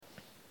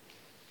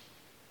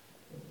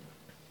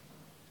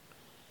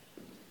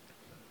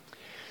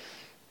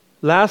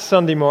Last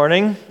Sunday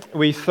morning,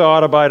 we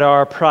thought about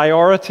our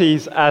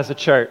priorities as a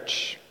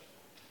church,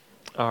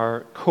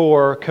 our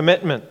core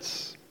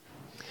commitments.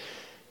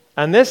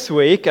 And this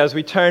week, as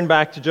we turn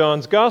back to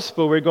John's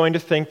Gospel, we're going to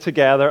think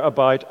together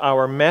about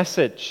our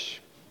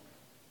message.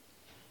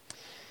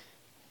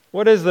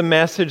 What is the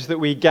message that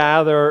we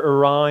gather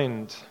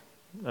around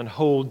and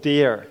hold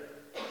dear?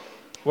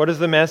 What is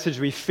the message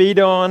we feed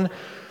on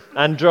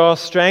and draw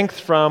strength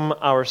from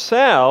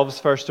ourselves,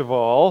 first of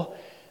all,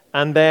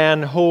 and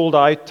then hold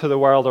out to the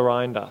world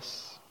around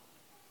us?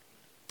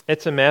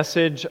 It's a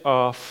message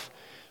of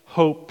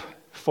hope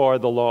for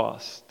the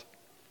lost.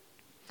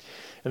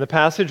 In the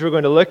passage we're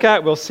going to look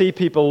at, we'll see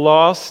people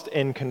lost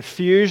in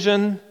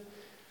confusion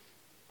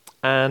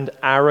and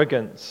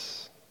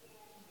arrogance.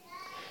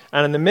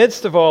 And in the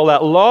midst of all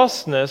that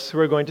lostness,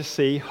 we're going to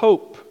see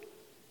hope.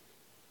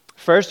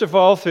 First of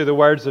all, through the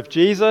words of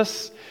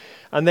Jesus,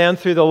 and then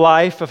through the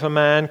life of a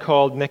man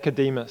called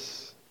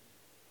Nicodemus.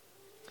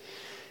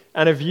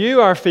 And if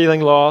you are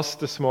feeling lost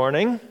this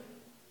morning,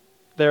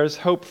 there's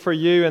hope for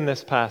you in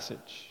this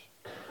passage.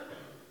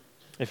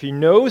 If you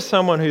know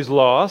someone who's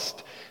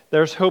lost,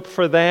 there's hope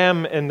for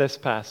them in this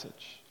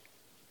passage.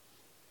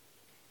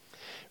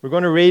 We're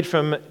going to read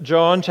from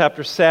John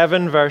chapter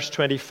 7, verse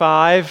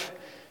 25,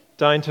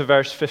 down to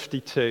verse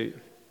 52.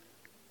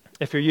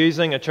 If you're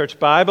using a church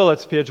Bible,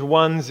 it's page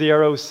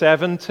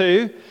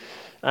 1072,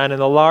 and in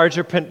the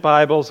larger print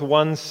Bibles,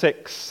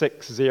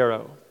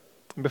 1660.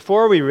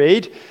 Before we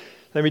read,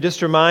 let me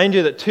just remind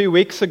you that 2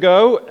 weeks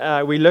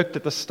ago, we looked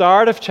at the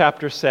start of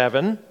chapter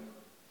 7,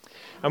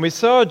 and we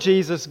saw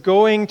Jesus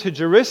going to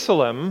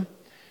Jerusalem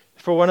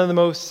for one of the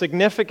most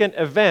significant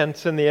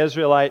events in the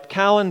Israelite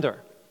calendar,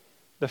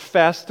 the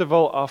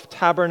Festival of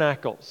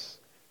Tabernacles.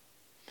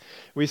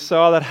 We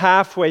saw that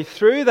halfway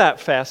through that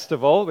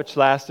festival, which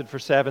lasted for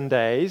 7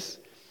 days,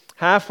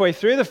 halfway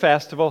through the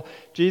festival,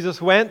 Jesus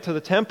went to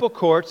the temple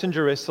courts in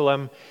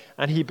Jerusalem,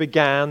 and he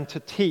began to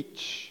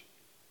teach.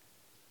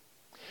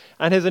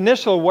 And his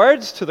initial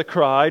words to the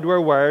crowd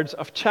were words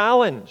of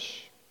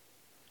challenge.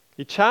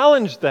 He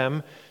challenged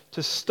them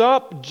to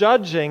stop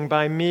judging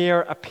by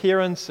mere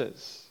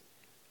appearances,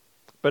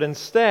 but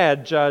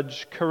instead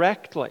judge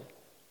correctly.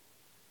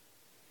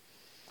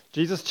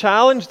 Jesus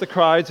challenged the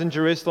crowds in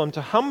Jerusalem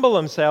to humble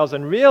themselves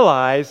and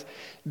realize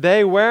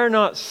they were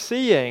not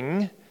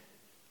seeing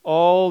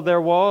all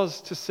there was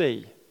to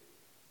see.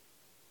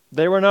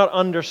 They were not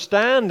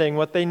understanding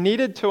what they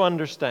needed to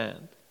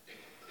understand.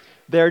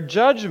 Their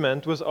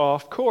judgment was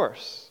off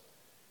course.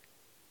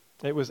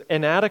 It was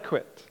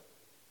inadequate.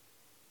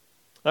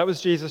 That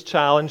was Jesus'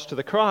 challenge to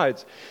the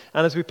crowds.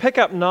 And as we pick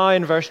up now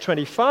in verse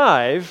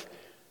 25,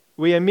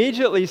 we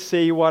immediately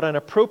see what an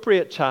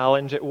appropriate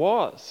challenge it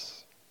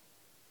was.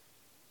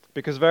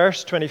 Because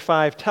verse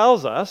 25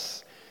 tells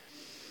us,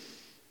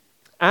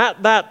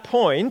 at that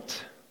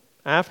point,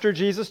 after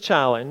Jesus'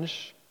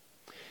 challenge,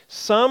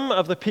 some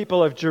of the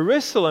people of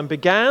Jerusalem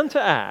began to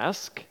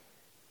ask,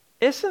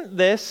 "Isn't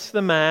this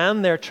the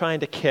man they're trying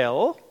to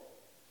kill?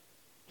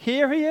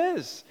 Here he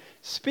is,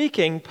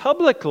 speaking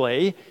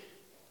publicly,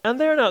 and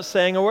they're not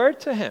saying a word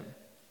to him.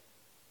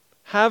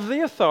 Have the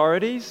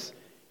authorities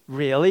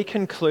really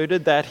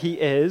concluded that he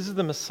is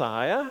the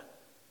Messiah?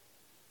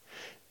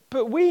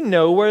 But we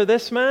know where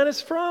this man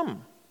is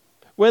from.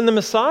 When the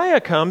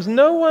Messiah comes,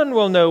 no one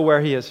will know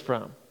where he is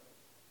from."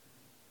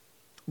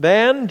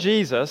 Then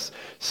Jesus,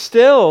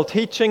 still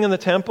teaching in the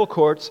temple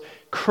courts,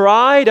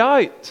 cried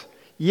out,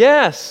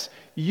 "Yes,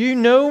 you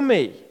know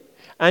me,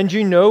 and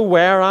you know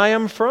where I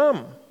am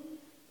from.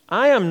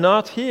 I am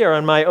not here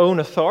on my own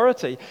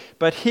authority,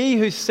 but he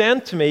who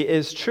sent me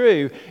is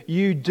true.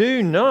 You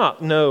do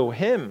not know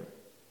him,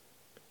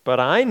 but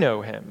I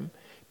know him,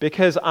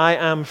 because I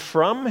am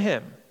from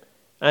him,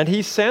 and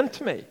he sent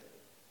me."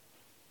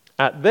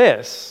 At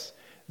this,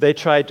 they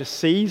tried to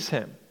seize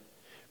him,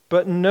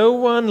 but no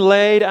one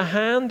laid a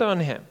hand on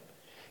him,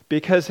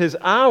 because his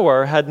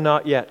hour had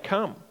not yet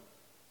come.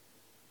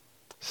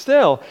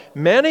 Still,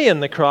 many in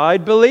the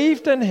crowd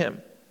believed in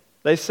him.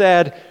 They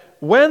said,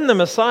 "When the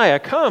Messiah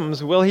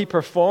comes, will he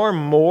perform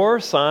more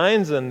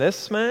signs than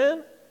this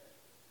man?"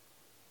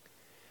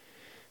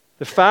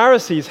 The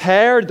Pharisees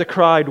heard the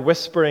crowd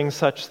whispering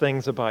such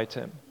things about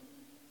him.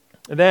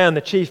 Then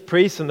the chief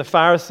priests and the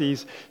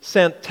Pharisees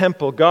sent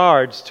temple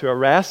guards to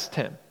arrest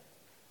him.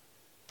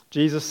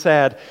 Jesus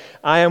said,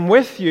 "I am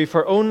with you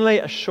for only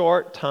a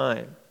short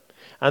time,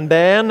 and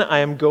then I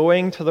am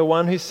going to the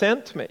one who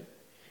sent me.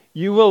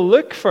 You will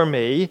look for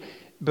me,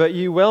 but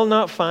you will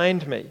not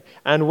find me.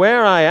 And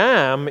where I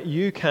am,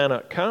 you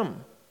cannot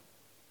come."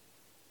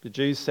 The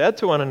Jews said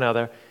to one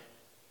another,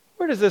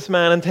 "Where does this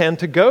man intend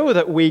to go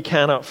that we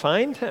cannot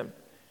find him?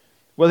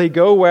 Will he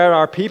go where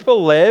our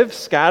people live,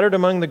 scattered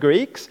among the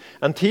Greeks,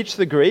 and teach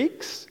the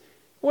Greeks?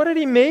 What did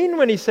he mean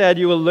when he said,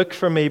 'You will look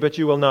for me, but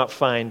you will not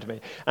find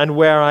me, and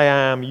where I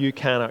am, you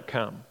cannot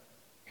come'?"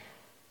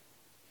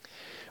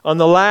 On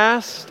the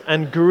last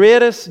and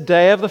greatest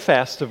day of the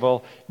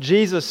festival,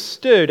 Jesus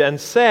stood and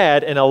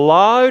said in a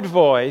loud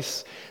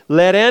voice,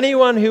 "Let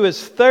anyone who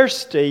is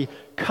thirsty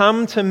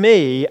come to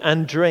me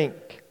and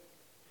drink.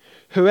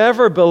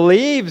 Whoever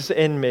believes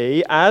in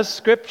me, as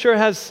Scripture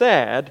has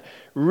said,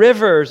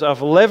 rivers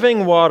of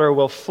living water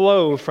will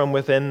flow from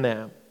within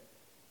them.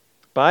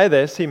 By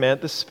this he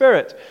meant the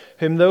Spirit,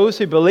 whom those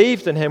who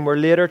believed in him were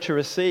later to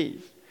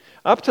receive.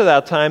 Up to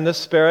that time the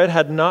Spirit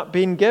had not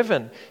been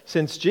given,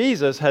 since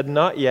Jesus had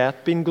not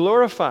yet been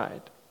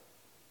glorified.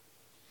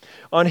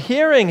 On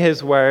hearing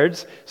his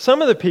words,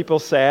 some of the people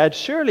said,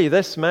 "Surely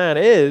this man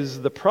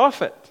is the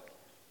prophet."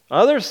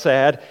 Others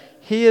said,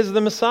 "He is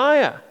the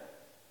Messiah."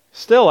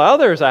 Still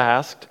others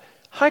asked,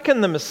 "How can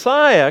the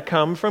Messiah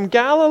come from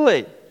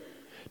Galilee?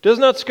 Does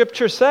not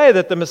Scripture say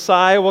that the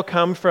Messiah will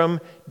come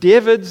from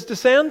David's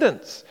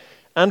descendants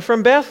and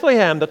from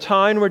Bethlehem, the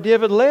town where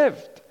David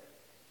lived?"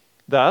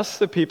 Thus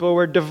the people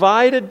were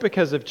divided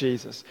because of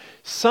Jesus.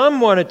 Some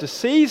wanted to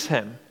seize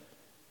him,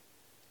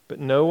 but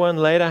no one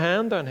laid a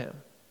hand on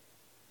him.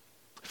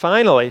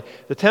 Finally,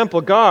 the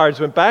temple guards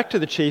went back to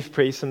the chief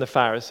priests and the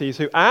Pharisees,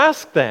 who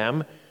asked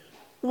them,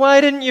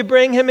 "Why didn't you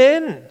bring him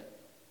in?"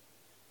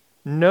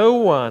 "No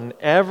one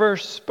ever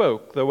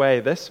spoke the way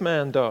this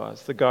man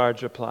does," the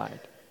guards replied.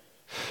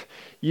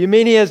 "You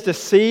mean he has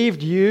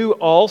deceived you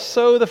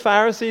also?" the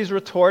Pharisees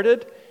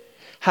retorted.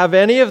 "Have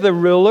any of the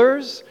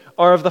rulers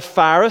or of the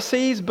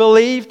Pharisees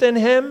believed in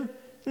him?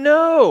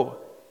 No.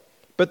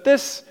 But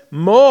this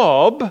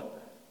mob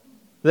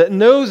that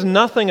knows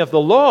nothing of the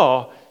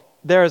law,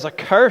 there is a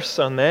curse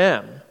on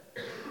them."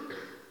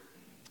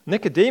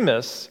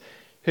 Nicodemus,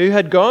 who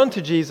had gone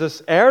to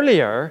Jesus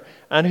earlier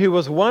and who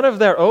was one of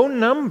their own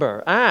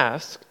number,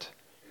 asked,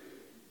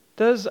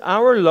 "Does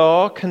our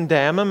law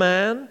condemn a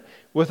man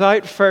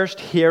without first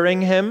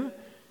hearing him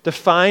to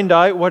find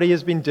out what he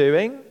has been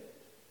doing?"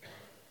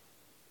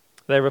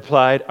 They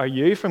replied, "Are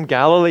you from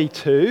Galilee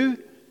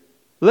too?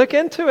 Look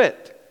into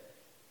it,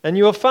 and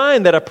you will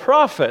find that a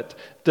prophet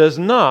does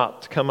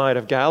not come out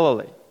of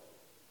Galilee."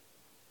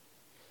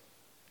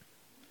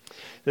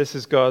 This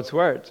is God's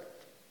word.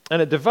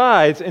 And it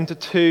divides into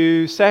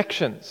two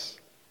sections.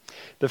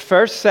 The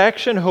first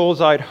section holds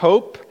out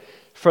hope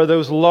for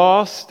those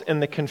lost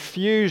in the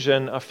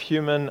confusion of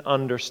human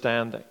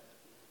understanding.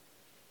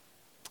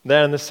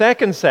 Then in the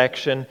second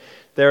section,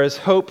 there is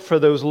hope for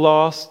those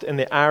lost in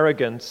the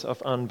arrogance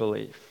of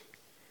unbelief.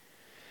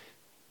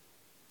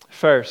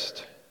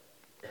 First,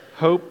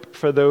 hope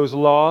for those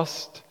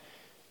lost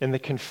in the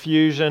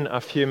confusion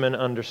of human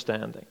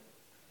understanding.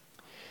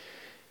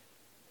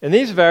 In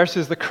these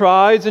verses, the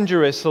crowds in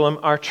Jerusalem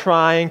are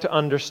trying to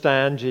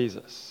understand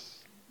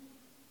Jesus,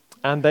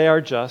 and they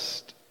are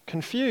just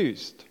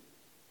confused.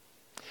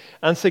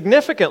 And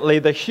significantly,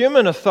 the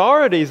human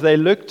authorities they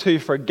look to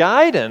for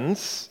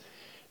guidance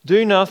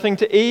do nothing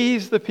to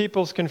ease the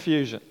people's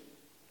confusion.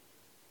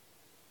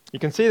 You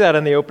can see that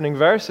in the opening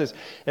verses.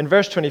 In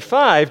verse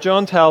 25,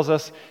 John tells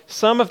us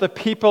some of the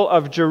people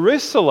of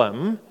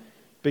Jerusalem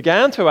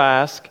began to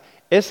ask,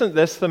 "Isn't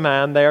this the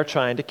man they are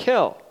trying to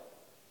kill?"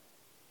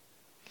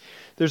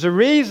 There's a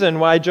reason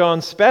why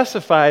John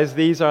specifies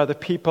these are the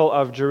people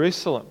of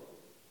Jerusalem.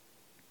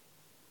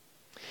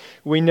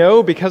 We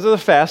know because of the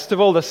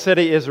festival, the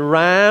city is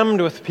rammed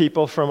with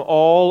people from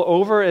all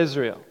over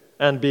Israel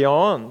and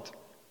beyond.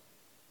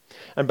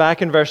 And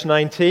back in verse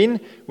 19,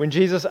 when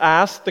Jesus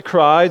asked the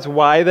crowds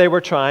why they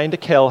were trying to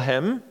kill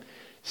him,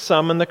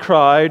 some in the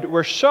crowd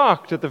were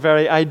shocked at the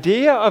very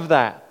idea of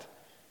that.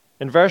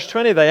 In verse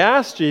 20, they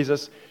asked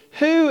Jesus,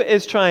 "Who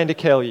is trying to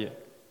kill you?"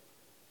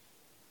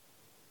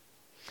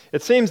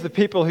 It seems the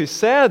people who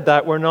said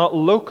that were not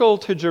local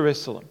to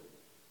Jerusalem.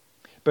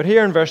 But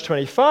here in verse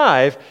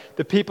 25,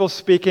 the people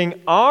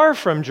speaking are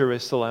from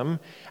Jerusalem,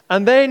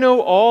 and they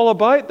know all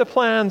about the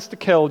plans to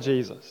kill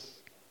Jesus.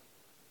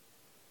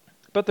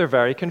 But they're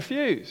very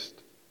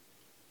confused.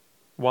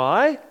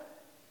 Why?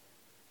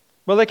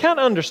 Well, they can't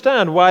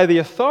understand why the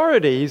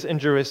authorities in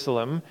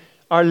Jerusalem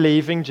are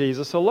leaving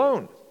Jesus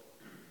alone.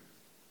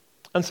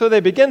 And so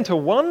they begin to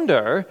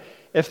wonder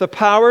if the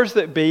powers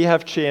that be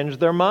have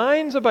changed their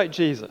minds about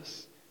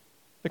Jesus.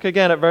 Look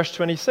again at verse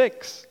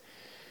 26.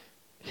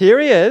 Here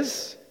he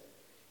is,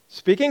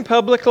 speaking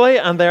publicly,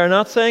 and they are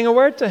not saying a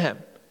word to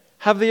him.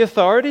 Have the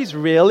authorities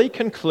really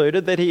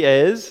concluded that he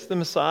is the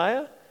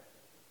Messiah?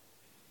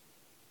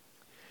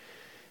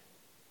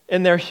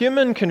 In their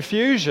human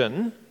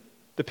confusion,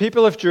 the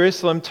people of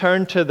Jerusalem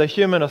turned to the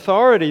human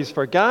authorities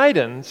for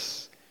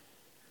guidance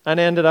and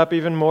ended up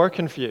even more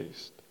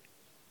confused.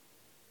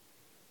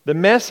 The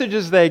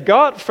messages they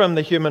got from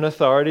the human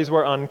authorities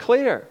were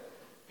unclear.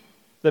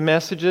 The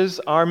messages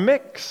are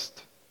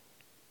mixed.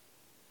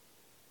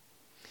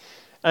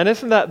 And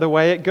isn't that the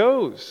way it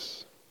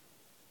goes?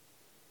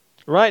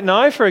 Right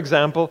now, for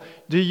example,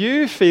 do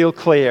you feel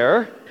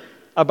clear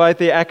about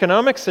the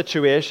economic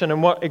situation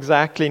and what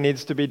exactly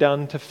needs to be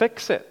done to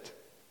fix it?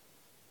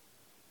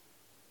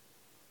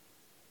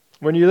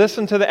 When you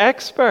listen to the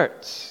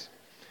experts,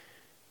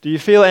 do you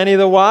feel any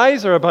the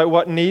wiser about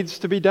what needs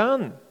to be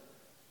done?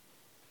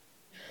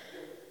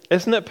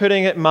 Isn't it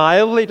putting it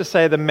mildly to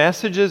say the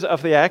messages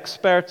of the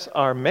experts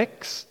are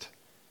mixed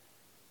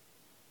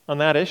on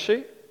that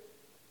issue?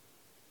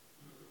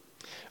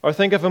 Or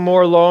think of a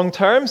more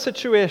long-term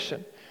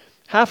situation.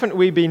 Haven't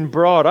we been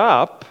brought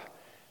up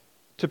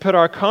to put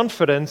our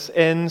confidence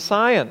in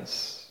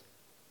science?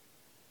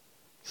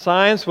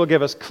 Science will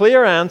give us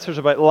clear answers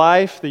about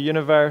life, the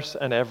universe,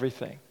 and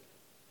everything.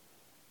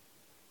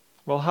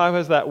 Well, how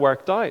has that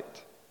worked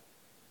out?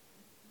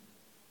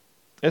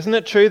 Isn't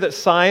it true that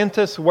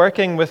scientists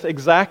working with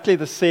exactly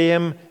the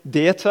same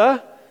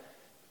data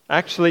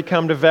actually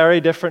come to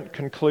very different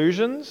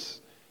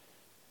conclusions?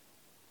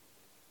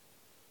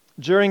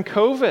 During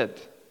COVID,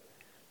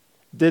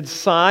 did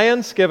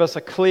science give us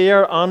a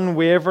clear,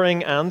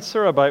 unwavering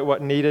answer about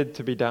what needed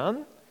to be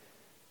done?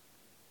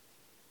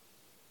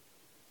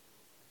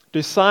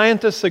 Do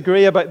scientists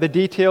agree about the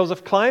details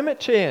of climate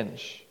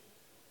change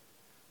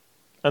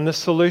and the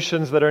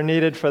solutions that are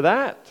needed for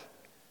that?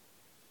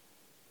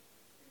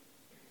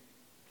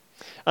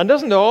 And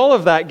doesn't all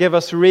of that give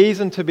us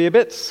reason to be a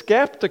bit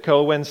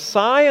skeptical when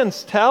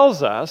science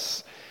tells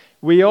us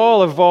we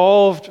all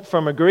evolved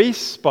from a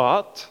grease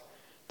spot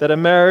that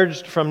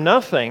emerged from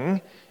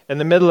nothing in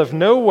the middle of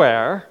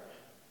nowhere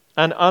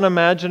an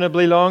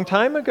unimaginably long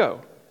time ago?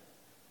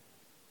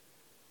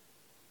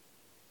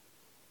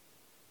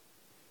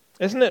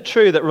 Isn't it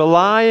true that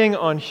relying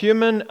on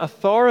human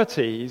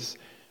authorities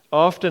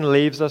often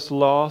leaves us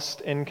lost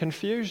in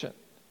confusion?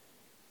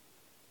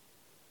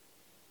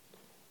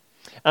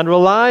 And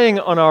relying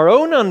on our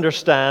own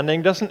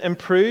understanding doesn't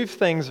improve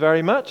things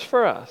very much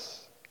for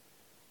us.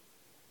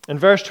 In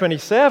verse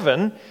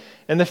 27,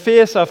 in the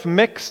face of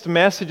mixed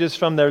messages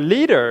from their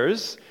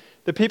leaders,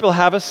 the people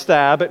have a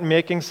stab at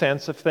making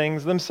sense of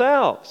things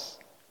themselves.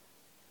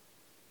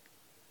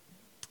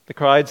 The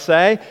crowd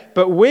say,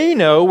 "But we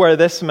know where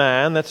this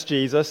man," that's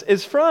Jesus,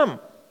 "is from.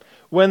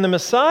 When the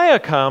Messiah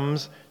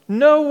comes,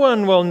 no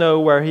one will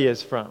know where he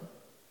is from."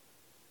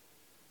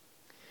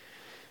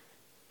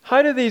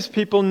 How do these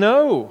people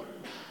know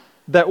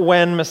that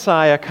when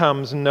Messiah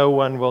comes, no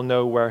one will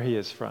know where he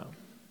is from?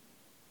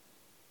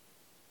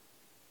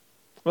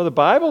 Well, the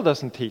Bible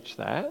doesn't teach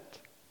that.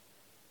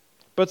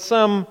 But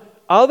some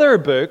other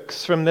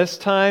books from this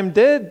time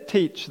did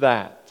teach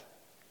that.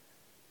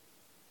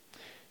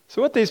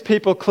 So what these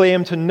people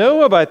claim to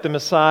know about the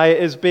Messiah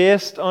is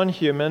based on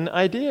human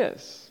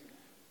ideas,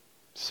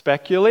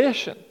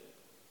 speculation.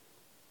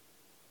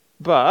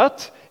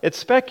 But it's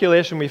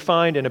speculation we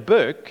find in a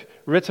book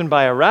written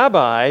by a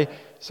rabbi,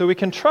 so we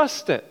can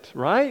trust it,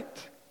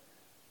 right?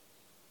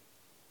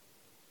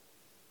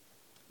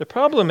 The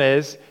problem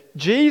is,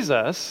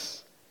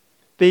 Jesus,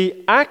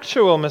 the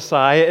actual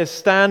Messiah, is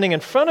standing in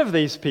front of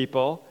these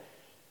people,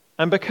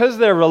 and because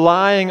they're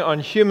relying on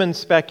human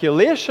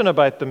speculation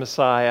about the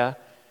Messiah,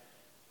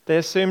 they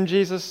assume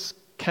Jesus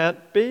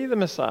can't be the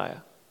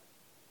Messiah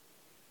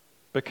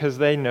because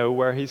they know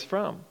where he's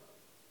from.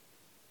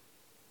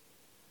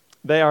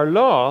 They are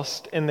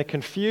lost in the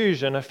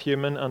confusion of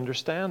human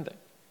understanding.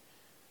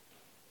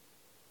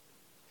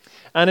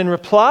 And in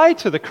reply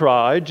to the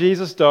crowd,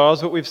 Jesus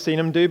does what we've seen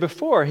him do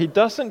before. He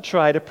doesn't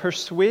try to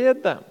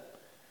persuade them.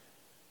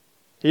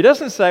 He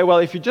doesn't say, well,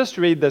 if you just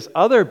read this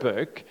other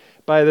book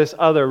by this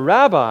other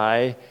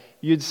rabbi,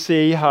 you'd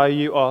see how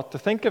you ought to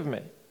think of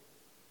me.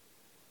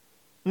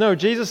 No,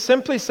 Jesus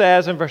simply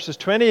says in verses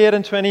 28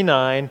 and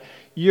 29,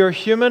 your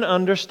human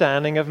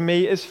understanding of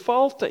me is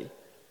faulty.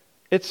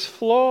 It's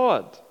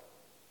flawed.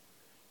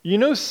 You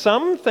know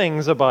some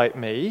things about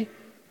me,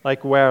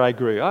 like where I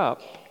grew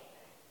up,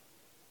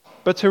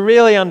 but to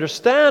really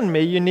understand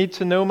me, you need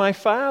to know my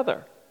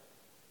Father.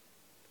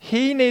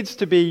 He needs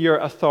to be your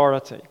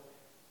authority.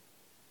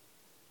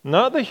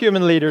 Not the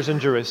human leaders in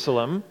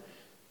Jerusalem,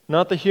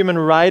 not the human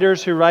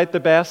writers who write the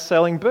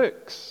best-selling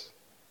books.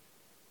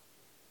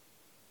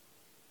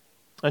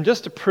 And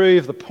just to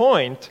prove the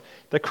point,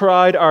 the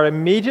crowd are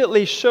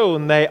immediately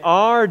shown they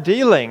are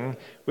dealing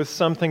with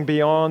something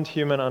beyond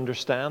human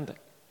understanding.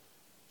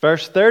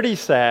 Verse 30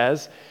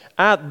 says,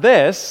 "At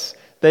this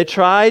they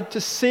tried to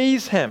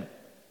seize him,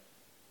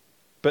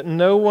 but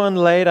no one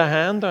laid a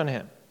hand on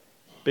him,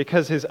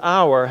 because his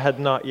hour had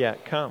not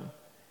yet come."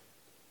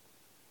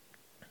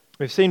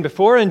 We've seen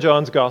before in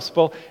John's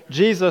Gospel,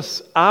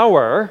 Jesus'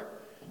 hour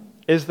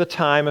is the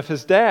time of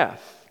his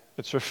death.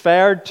 It's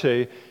referred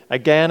to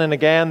again and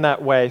again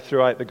that way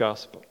throughout the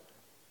Gospel.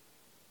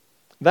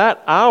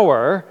 That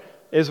hour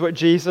is what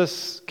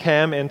Jesus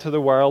came into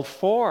the world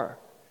for.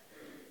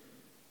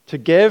 To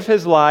give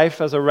his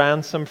life as a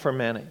ransom for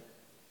many.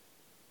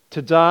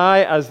 To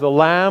die as the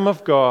Lamb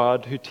of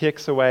God who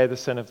takes away the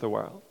sin of the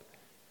world.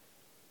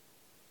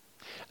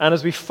 And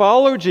as we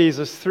follow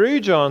Jesus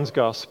through John's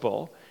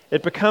Gospel,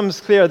 it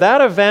becomes clear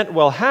that event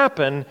will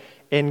happen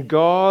in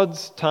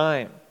God's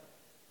time.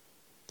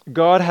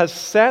 God has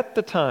set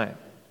the time.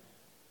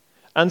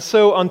 And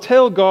so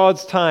until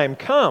God's time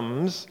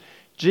comes,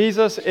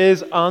 Jesus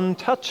is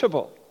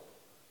untouchable.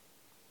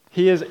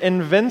 He is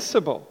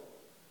invincible.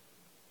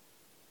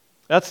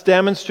 That's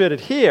demonstrated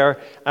here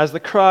as the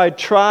crowd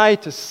try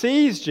to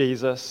seize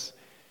Jesus,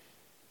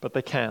 but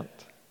they can't.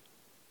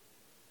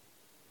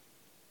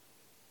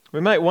 We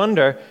might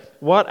wonder,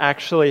 what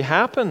actually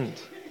happened?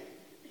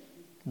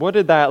 What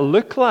did that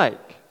look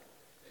like?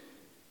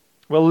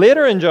 Well,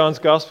 later in John's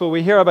Gospel,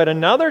 we hear about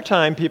another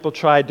time people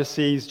tried to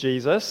seize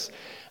Jesus,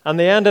 and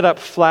they ended up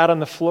flat on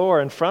the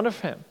floor in front of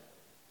him.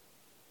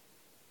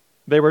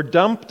 They were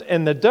dumped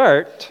in the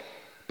dirt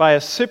by a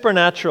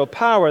supernatural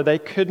power they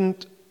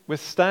couldn't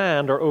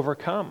withstand or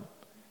overcome.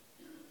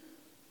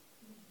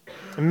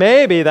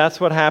 Maybe that's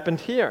what happened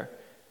here.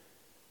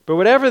 But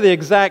whatever the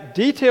exact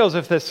details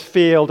of this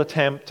failed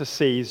attempt to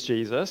seize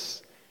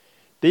Jesus,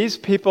 these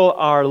people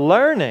are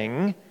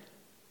learning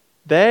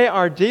they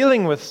are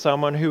dealing with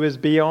someone who is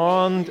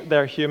beyond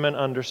their human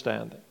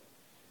understanding.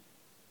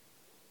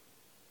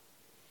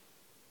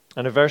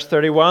 And in verse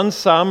 31,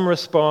 some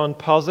respond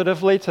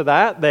positively to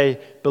that. They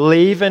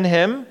believe in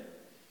him.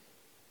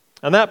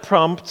 And that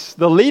prompts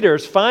the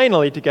leaders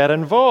finally to get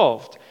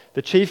involved,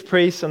 the chief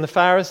priests and the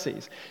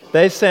Pharisees.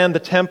 They send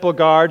the temple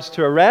guards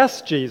to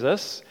arrest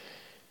Jesus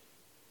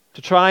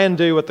to try and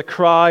do what the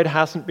crowd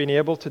hasn't been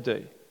able to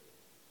do.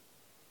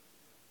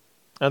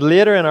 And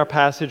later in our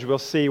passage, we'll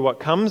see what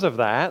comes of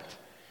that.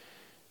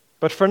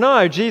 But for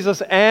now,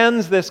 Jesus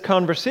ends this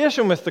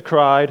conversation with the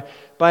crowd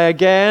by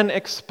again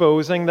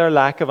exposing their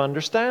lack of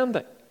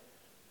understanding.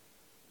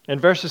 In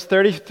verses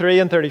 33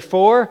 and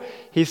 34,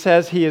 he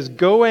says he is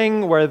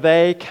going where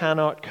they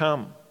cannot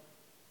come.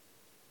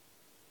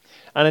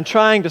 And in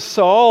trying to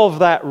solve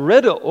that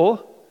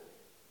riddle,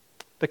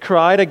 the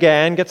crowd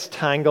again gets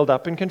tangled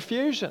up in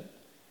confusion.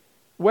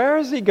 Where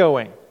is he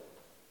going?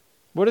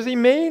 What does he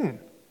mean?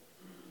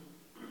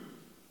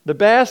 The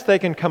best they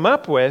can come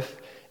up with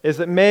is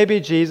that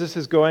maybe Jesus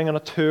is going on a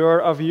tour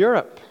of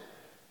Europe.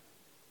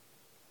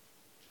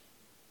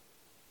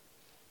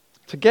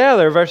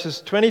 Together, verses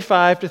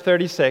 25 to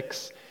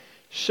 36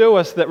 show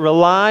us that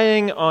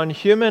relying on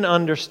human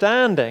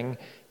understanding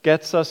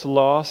gets us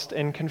lost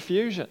in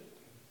confusion,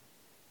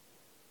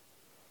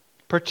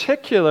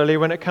 particularly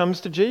when it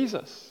comes to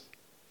Jesus.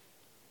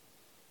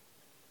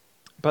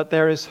 But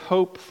there is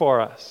hope for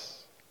us.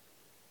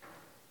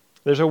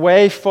 There's a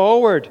way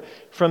forward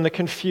from the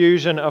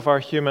confusion of our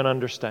human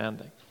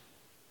understanding.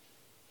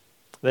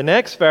 The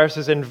next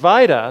verses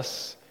invite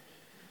us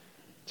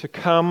to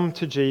come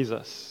to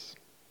Jesus,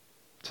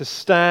 to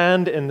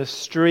stand in the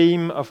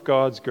stream of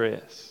God's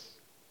grace.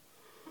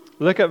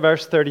 Look at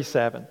verse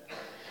 37.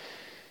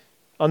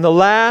 On the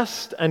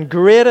last and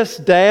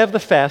greatest day of the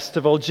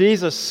festival,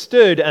 Jesus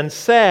stood and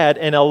said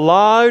in a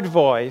loud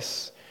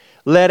voice,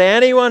 "Let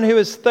anyone who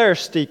is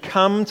thirsty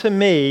come to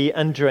me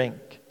and drink.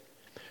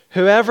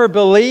 Whoever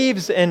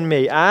believes in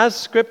me, as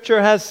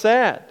Scripture has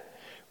said,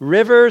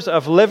 rivers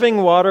of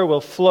living water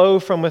will flow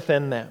from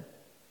within them."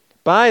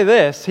 By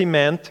this he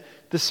meant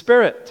the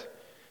Spirit,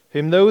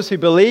 whom those who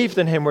believed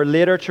in him were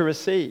later to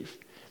receive.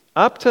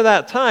 Up to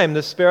that time,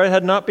 the Spirit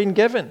had not been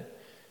given,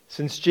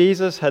 since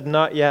Jesus had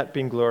not yet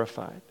been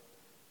glorified.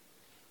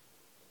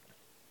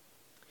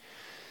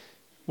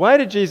 Why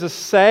did Jesus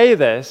say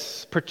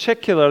this,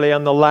 particularly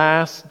on the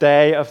last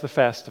day of the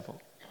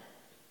festival?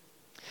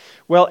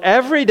 Well,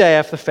 every day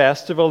of the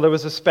festival, there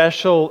was a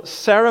special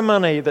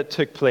ceremony that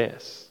took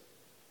place.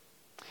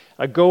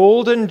 A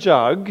golden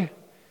jug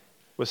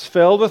was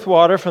filled with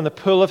water from the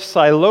pool of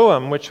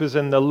Siloam, which was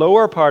in the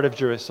lower part of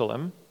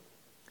Jerusalem.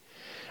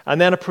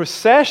 And then a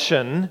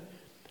procession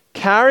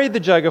carried the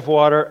jug of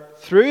water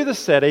through the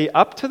city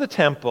up to the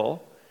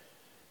temple.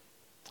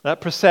 That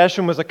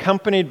procession was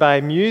accompanied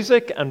by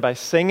music and by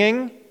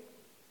singing.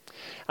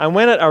 And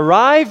when it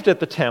arrived at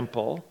the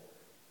temple,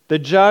 the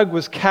jug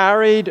was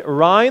carried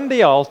round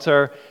the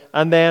altar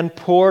and then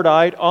poured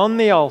out on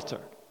the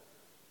altar.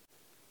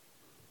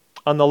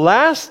 On the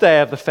last day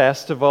of the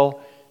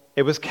festival,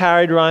 it was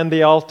carried round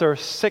the altar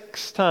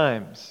 6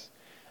 times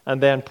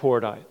and then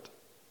poured out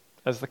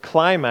as the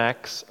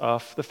climax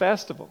of the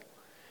festival.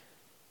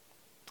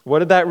 What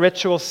did that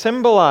ritual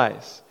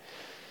symbolize?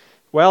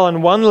 Well,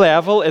 on one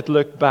level, it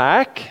looked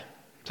back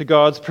to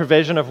God's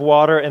provision of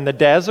water in the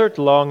desert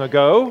long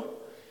ago,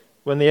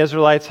 when the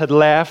Israelites had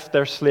left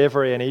their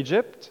slavery in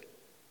Egypt.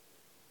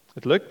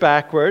 It looked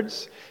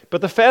backwards,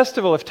 but the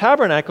Festival of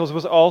Tabernacles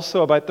was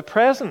also about the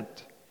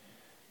present.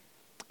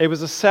 It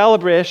was a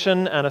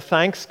celebration and a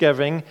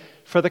thanksgiving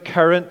for the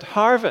current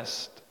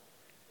harvest,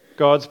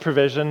 God's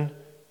provision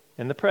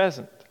in the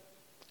present.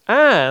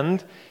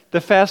 And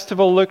the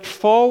festival looked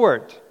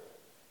forward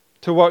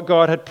to what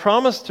God had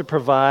promised to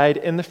provide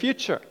in the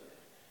future.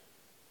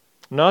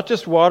 Not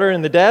just water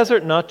in the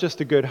desert, not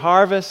just a good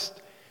harvest,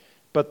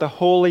 but the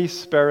Holy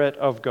Spirit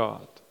of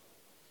God,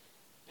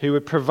 who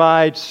would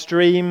provide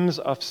streams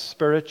of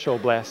spiritual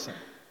blessing,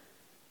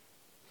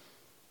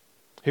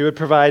 who would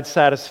provide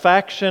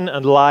satisfaction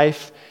and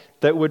life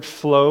that would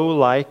flow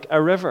like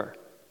a river.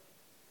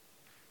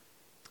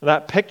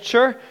 That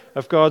picture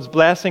of God's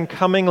blessing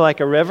coming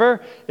like a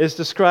river is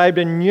described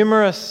in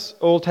numerous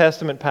Old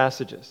Testament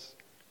passages.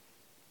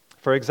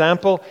 For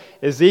example,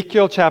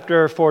 Ezekiel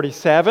chapter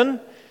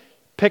 47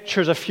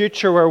 pictures a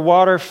future where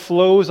water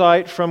flows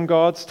out from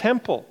God's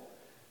temple.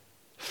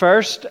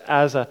 First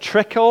as a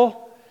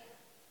trickle,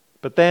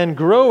 but then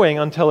growing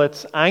until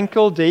it's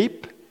ankle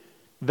deep,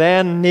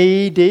 then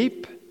knee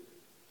deep,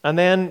 and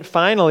then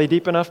finally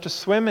deep enough to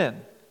swim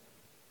in.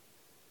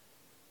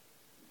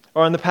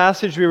 Or in the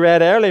passage we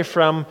read earlier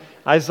from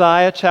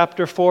Isaiah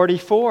chapter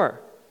 44,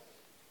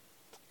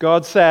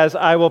 God says,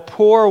 I will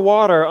pour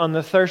water on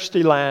the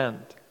thirsty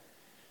land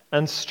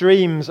and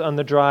streams on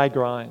the dry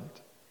ground.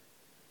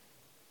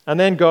 And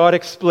then God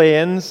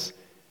explains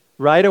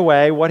right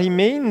away what he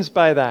means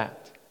by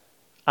that.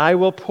 I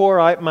will pour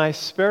out my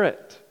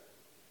Spirit.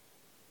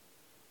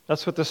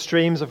 That's what the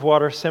streams of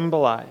water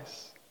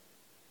symbolize.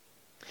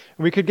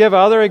 We could give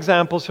other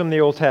examples from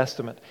the Old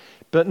Testament.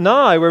 But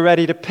now we're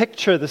ready to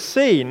picture the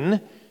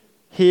scene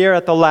here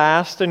at the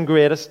last and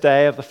greatest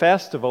day of the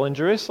festival in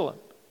Jerusalem.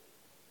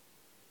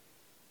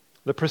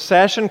 The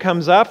procession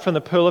comes up from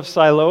the pool of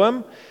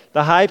Siloam,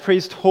 the high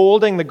priest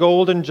holding the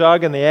golden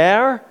jug in the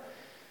air,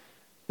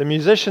 the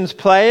musicians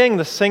playing,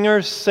 the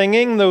singers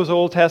singing those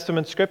Old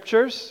Testament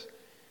scriptures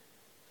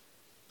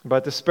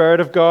about the Spirit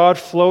of God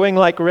flowing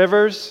like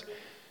rivers,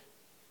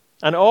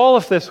 and all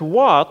of this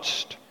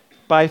watched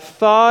by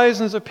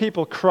thousands of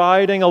people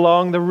crowding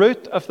along the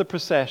route of the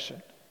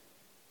procession.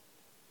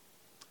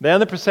 Then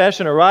the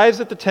procession arrives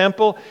at the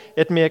temple.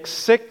 It makes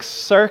 6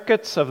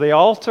 circuits of the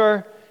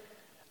altar.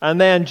 And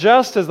then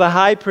just as the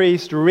high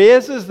priest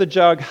raises the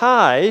jug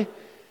high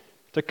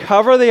to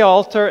cover the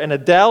altar in a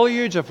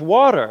deluge of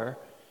water,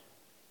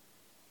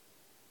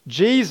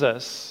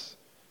 Jesus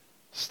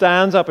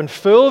stands up in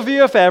full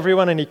view of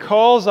everyone and he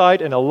calls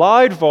out in a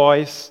loud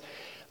voice,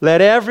 let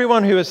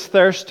everyone who is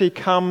thirsty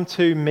come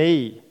to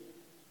me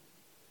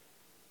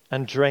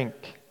and drink.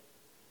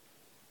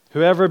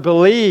 Whoever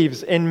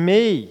believes in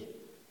me,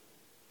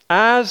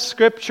 as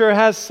Scripture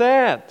has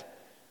said.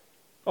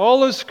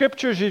 All those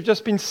scriptures you've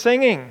just been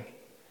singing.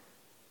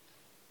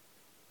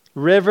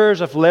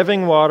 Rivers of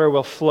living water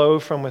will flow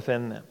from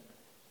within them.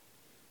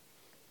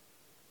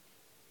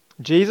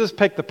 Jesus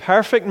picked the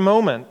perfect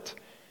moment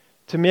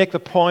to make the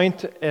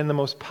point in the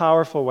most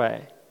powerful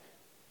way.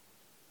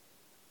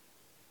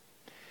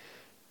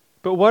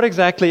 But what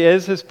exactly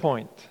is his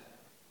point?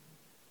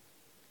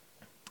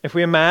 If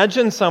we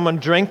imagine someone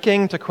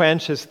drinking to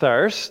quench his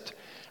thirst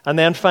and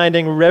then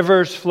finding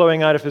rivers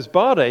flowing out of his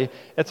body,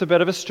 it's a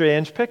bit of a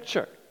strange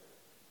picture.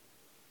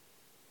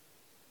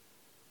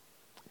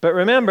 But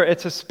remember,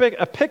 it's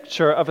a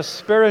picture of a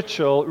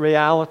spiritual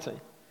reality.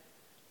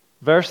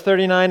 Verse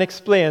 39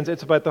 explains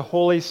it's about the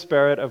Holy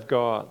Spirit of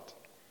God,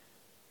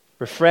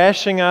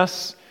 refreshing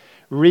us,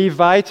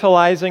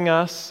 revitalizing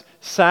us,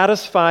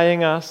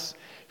 satisfying us,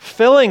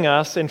 filling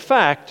us, in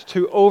fact,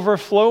 to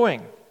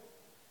overflowing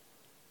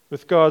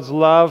with God's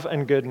love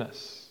and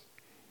goodness.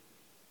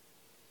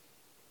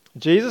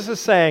 Jesus is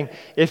saying,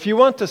 if you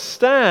want to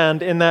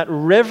stand in that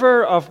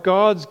river of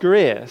God's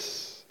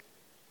grace,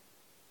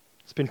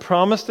 it's been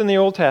promised in the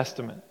Old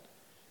Testament.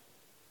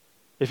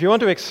 If you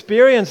want to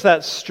experience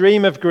that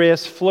stream of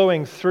grace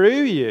flowing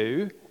through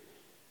you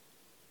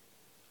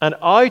and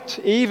out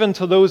even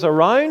to those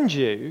around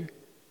you,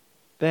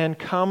 then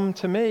come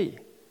to me.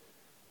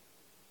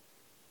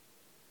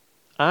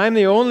 I'm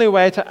the only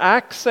way to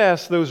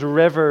access those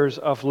rivers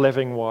of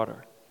living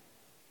water.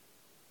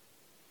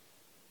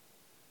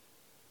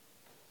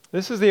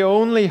 This is the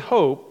only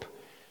hope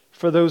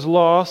for those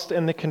lost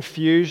in the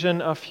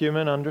confusion of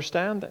human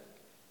understanding.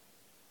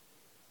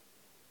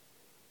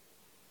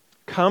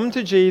 Come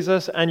to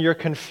Jesus and your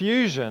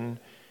confusion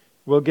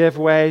will give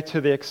way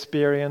to the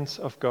experience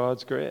of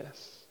God's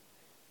grace.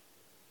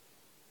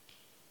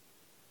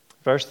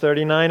 Verse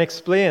 39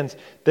 explains,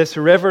 this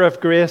river of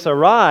grace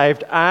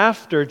arrived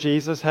after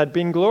Jesus had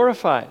been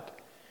glorified.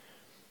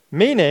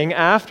 Meaning,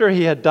 after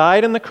he had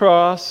died on the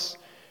cross,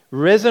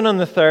 risen on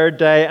the third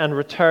day, and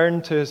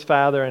returned to his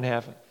Father in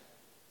heaven.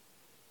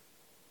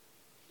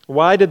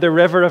 Why did the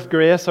river of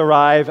grace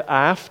arrive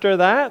after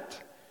that?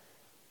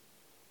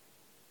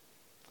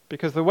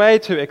 Because the way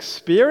to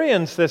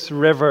experience this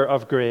river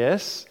of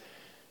grace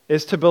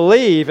is to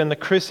believe in the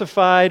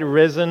crucified,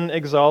 risen,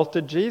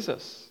 exalted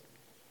Jesus.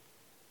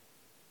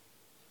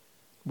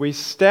 We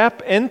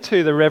step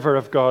into the river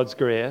of God's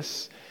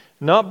grace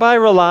not by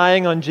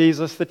relying on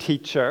Jesus the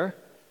teacher,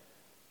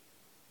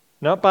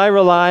 not by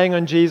relying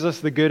on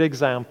Jesus the good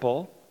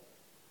example.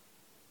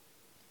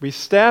 We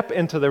step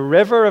into the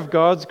river of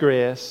God's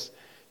grace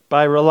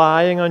by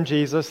relying on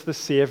Jesus the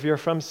Savior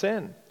from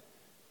sin.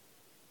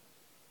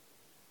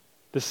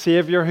 The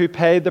Savior who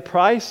paid the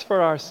price for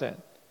our sin.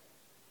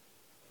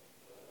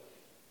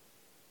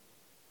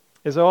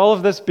 Is all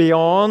of this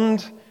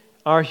beyond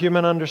our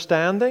human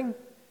understanding?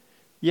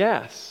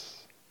 Yes.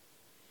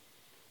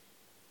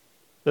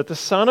 That the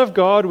Son of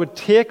God would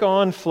take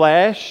on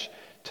flesh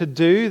to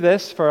do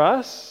this for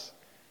us?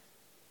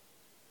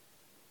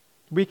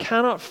 We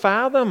cannot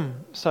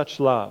fathom such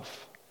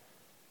love.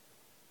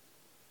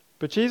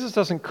 But Jesus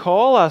doesn't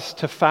call us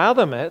to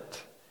fathom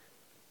it.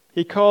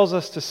 He calls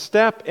us to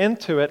step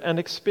into it and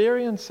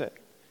experience it.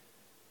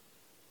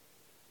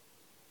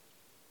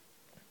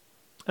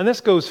 And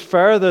this goes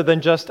further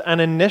than just an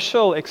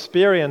initial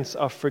experience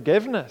of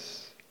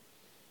forgiveness.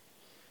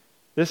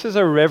 This is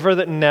a river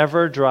that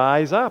never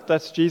dries up.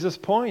 That's Jesus'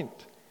 point.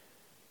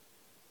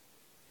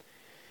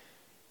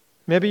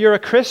 Maybe you're a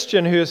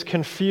Christian who is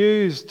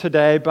confused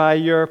today by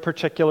your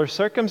particular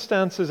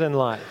circumstances in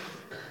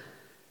life.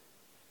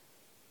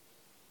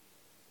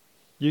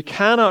 You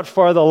cannot,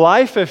 for the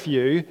life of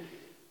you,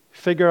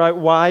 figure out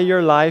why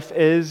your life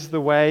is the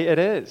way it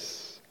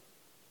is.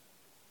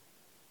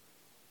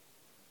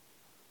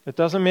 It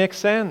doesn't make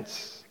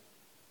sense.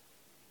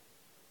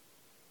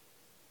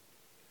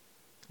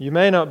 You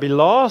may not be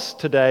lost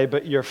today,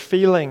 but you're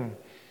feeling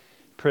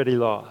pretty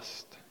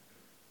lost.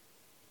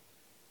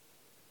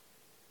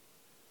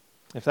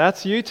 If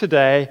that's you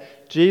today,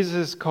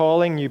 Jesus is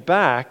calling you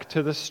back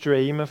to the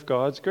stream of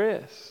God's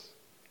grace.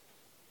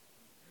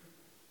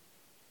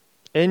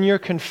 In your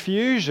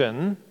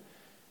confusion,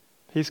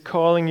 He's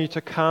calling you to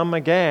come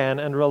again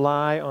and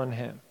rely on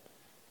Him.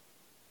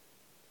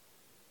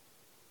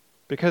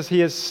 Because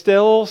He is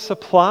still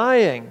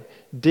supplying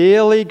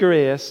daily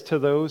grace to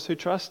those who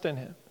trust in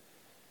Him.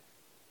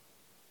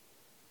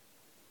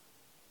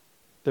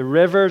 The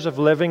rivers of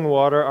living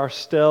water are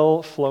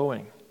still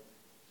flowing.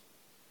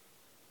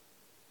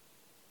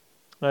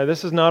 Now,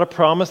 this is not a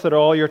promise that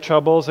all your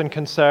troubles and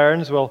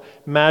concerns will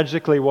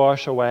magically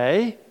wash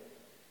away.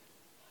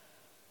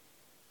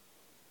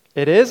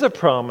 It is a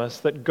promise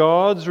that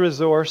God's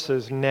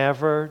resources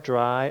never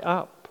dry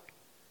up.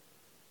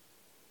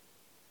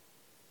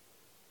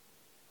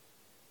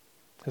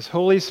 His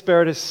Holy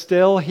Spirit is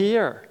still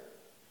here,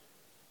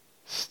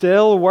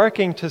 still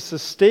working to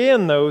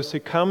sustain those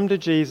who come to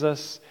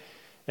Jesus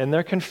in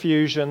their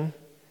confusion,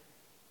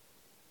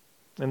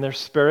 in their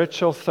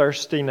spiritual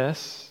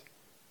thirstiness.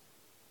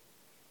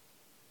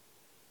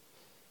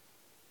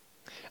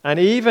 And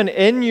even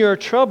in your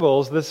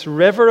troubles, this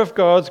river of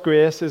God's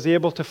grace is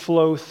able to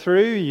flow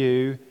through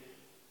you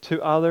to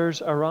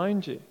others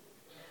around you.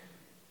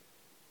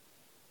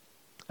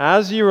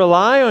 As you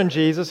rely on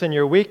Jesus in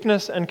your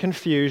weakness and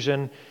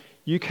confusion,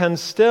 you can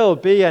still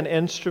be an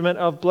instrument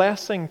of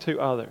blessing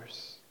to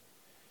others.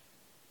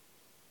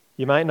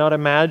 You might not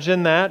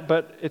imagine that,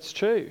 but it's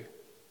true.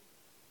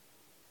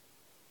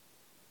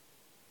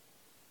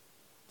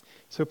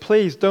 So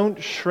please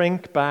don't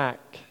shrink back.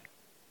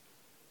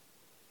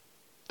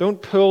 Don't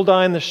pull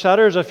down the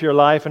shutters of your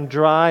life and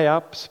dry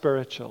up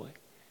spiritually.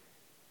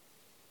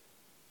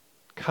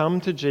 Come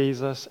to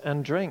Jesus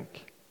and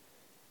drink.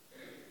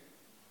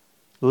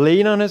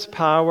 Lean on His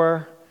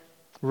power.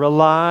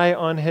 Rely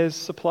on His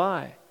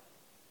supply.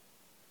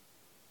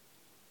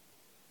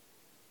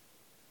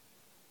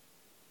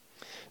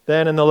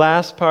 Then in the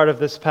last part of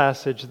this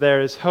passage,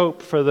 there is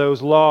hope for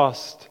those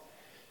lost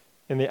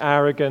in the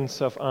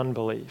arrogance of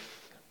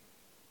unbelief.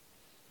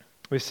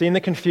 We've seen the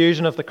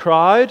confusion of the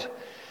crowd.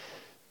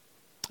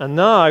 And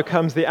now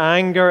comes the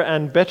anger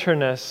and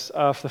bitterness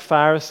of the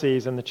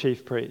Pharisees and the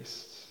chief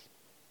priests.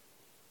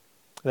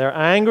 They're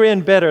angry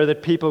and bitter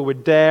that people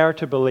would dare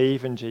to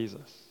believe in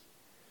Jesus.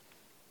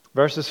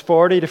 Verses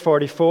 40 to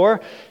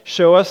 44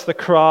 show us the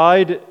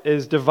crowd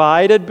is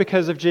divided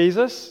because of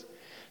Jesus.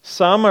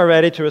 Some are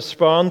ready to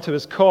respond to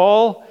His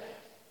call.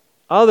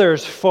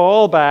 Others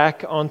fall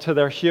back onto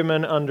their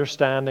human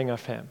understanding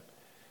of Him.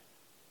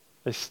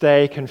 They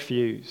stay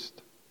confused.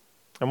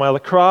 And while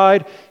the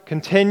crowd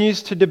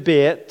continues to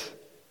debate,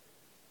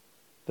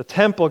 the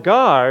temple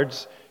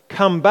guards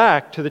come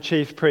back to the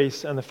chief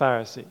priests and the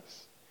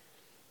Pharisees.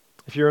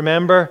 If you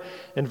remember,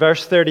 in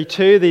verse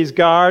 32, these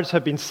guards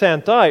have been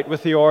sent out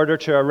with the order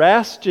to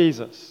arrest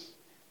Jesus.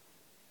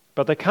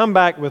 But they come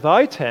back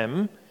without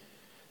Him.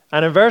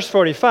 And in verse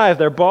 45,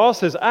 their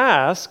bosses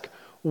ask,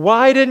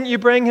 "Why didn't you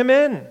bring Him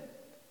in?"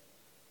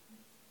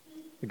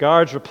 The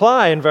guards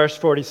reply in verse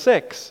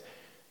 46,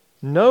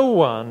 "No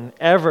one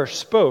ever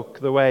spoke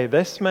the way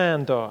this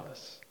man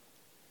does."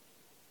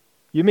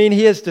 "You mean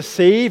he has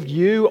deceived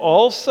you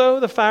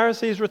also?" the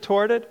Pharisees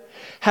retorted.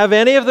 "Have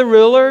any of the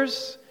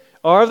rulers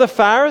or of the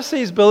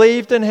Pharisees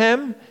believed in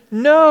him?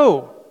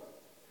 No.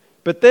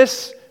 But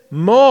this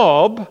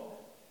mob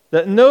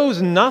that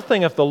knows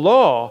nothing of the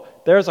law,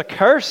 there's a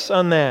curse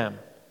on them."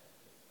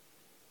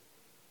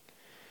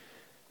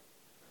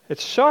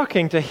 It's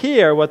shocking to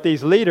hear what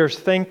these leaders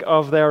think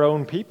of their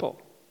own people.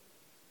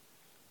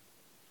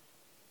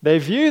 They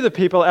view the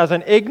people as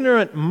an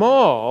ignorant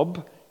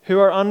mob who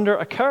are under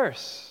a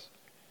curse.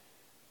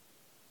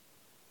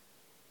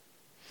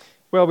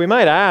 Well, we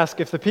might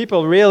ask, if the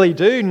people really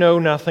do know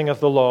nothing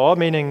of the law,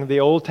 meaning the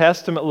Old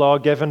Testament law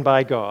given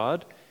by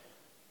God,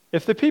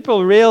 if the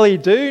people really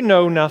do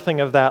know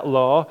nothing of that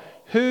law,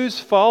 whose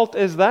fault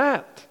is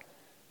that?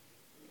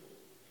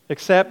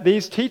 Except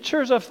these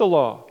teachers of the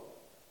law.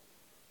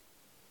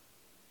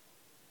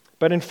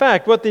 But in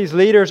fact, what these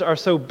leaders are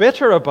so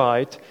bitter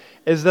about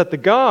is that the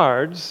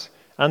guards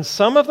and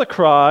some of the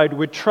crowd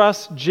would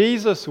trust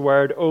Jesus'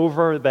 word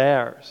over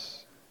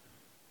theirs.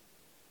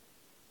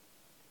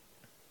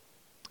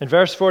 In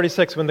verse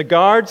 46, when the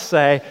guards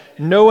say,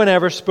 "No one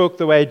ever spoke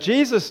the way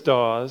Jesus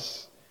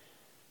does,"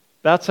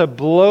 that's a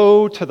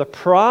blow to the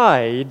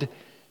pride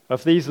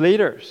of these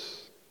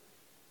leaders.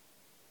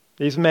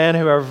 These men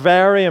who are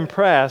very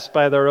impressed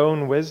by their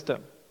own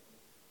wisdom.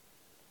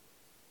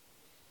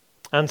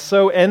 And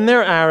so in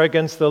their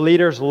arrogance, the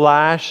leaders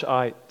lash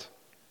out.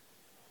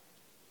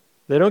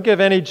 They don't give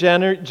any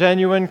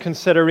genuine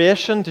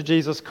consideration to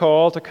Jesus'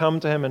 call to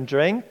come to him and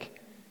drink.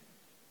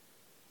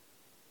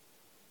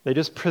 They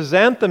just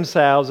present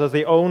themselves as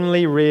the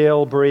only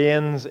real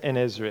brains in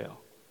Israel.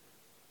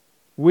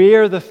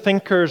 We're the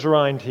thinkers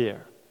around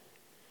here.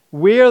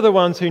 We're the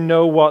ones who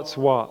know what's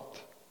what.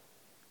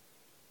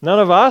 None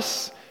of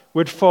us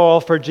would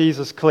fall for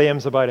Jesus'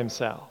 claims about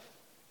himself.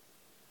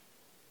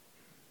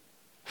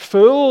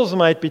 Fools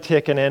might be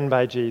taken in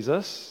by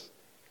Jesus.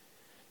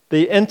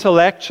 The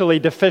intellectually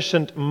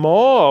deficient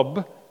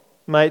mob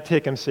might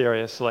take him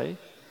seriously,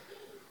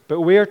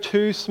 but we're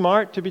too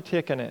smart to be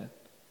taken in.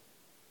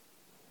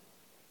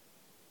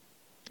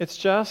 It's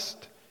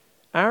just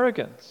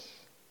arrogance.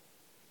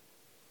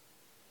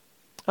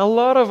 A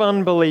lot of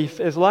unbelief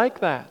is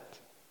like that.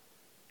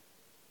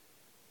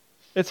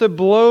 It's a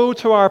blow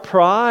to our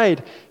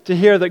pride to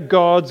hear that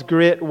God's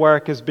great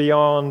work is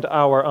beyond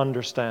our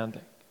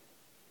understanding.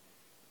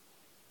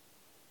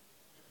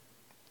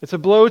 It's a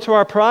blow to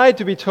our pride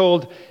to be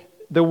told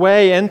the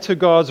way into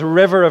God's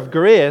river of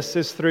grace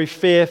is through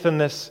faith in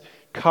this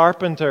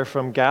carpenter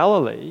from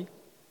Galilee.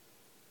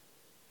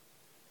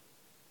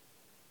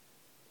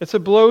 It's a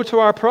blow to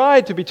our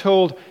pride to be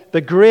told the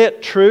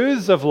great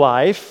truths of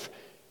life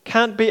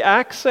can't be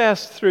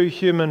accessed through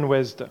human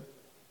wisdom.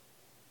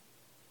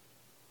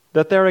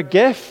 That they're a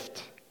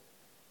gift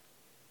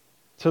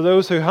to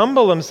those who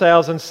humble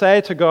themselves and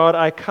say to God,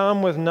 I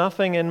come with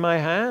nothing in my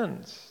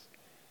hands.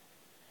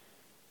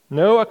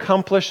 No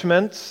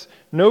accomplishments,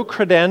 no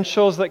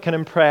credentials that can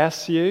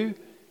impress you.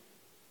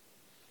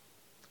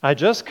 I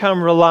just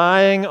come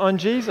relying on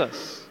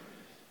Jesus,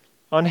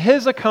 on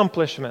his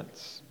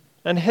accomplishments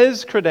and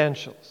his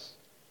credentials.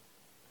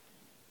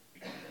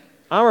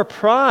 Our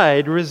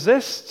pride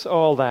resists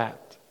all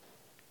that.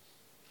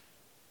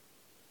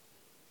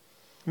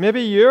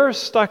 Maybe you're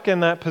stuck in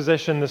that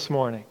position this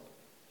morning.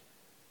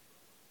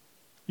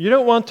 You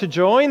don't want to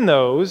join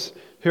those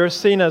who are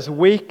seen as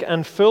weak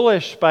and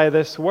foolish by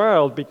this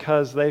world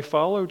because they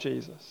follow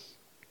Jesus.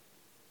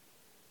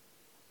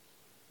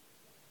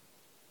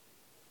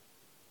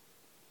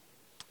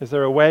 Is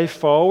there a way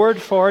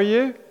forward for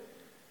you?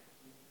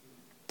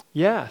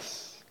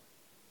 Yes.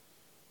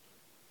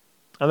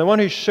 And the one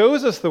who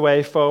shows us the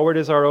way forward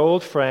is our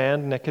old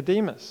friend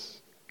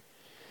Nicodemus.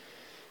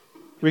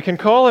 We can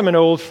call him an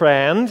old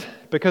friend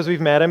because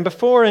we've met him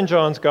before in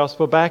John's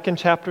Gospel back in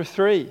chapter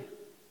 3.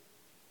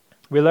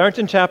 We learnt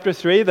in chapter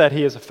 3 that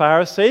he is a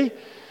Pharisee.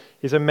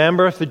 He's a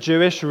member of the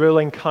Jewish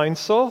ruling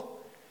council.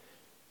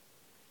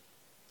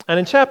 And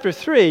in chapter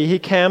 3, he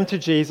came to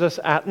Jesus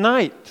at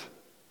night.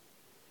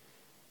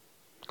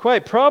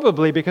 Quite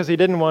probably because he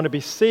didn't want to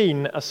be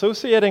seen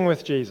associating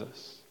with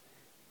Jesus.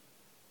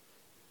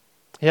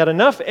 He had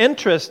enough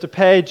interest to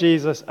pay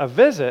Jesus a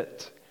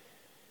visit,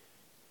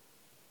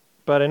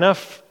 but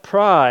enough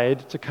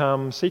pride to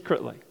come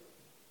secretly.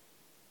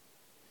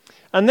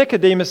 And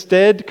Nicodemus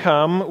did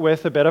come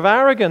with a bit of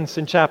arrogance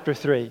in chapter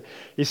 3.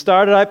 He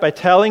started out by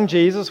telling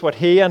Jesus what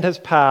he and his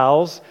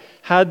pals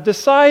had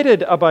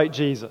decided about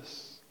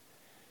Jesus.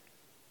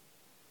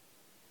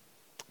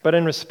 But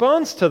in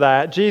response to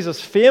that,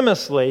 Jesus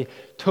famously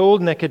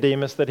told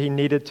Nicodemus that he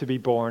needed to be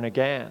born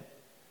again.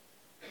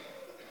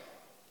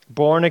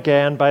 Born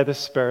again by the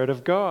Spirit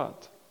of God.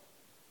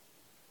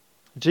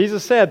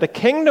 Jesus said the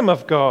kingdom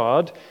of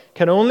God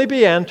can only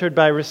be entered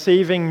by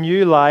receiving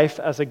new life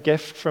as a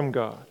gift from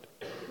God.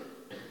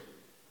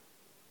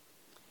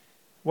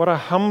 What a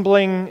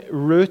humbling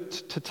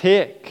route to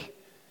take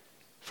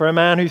for a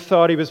man who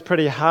thought he was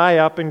pretty high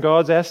up in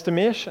God's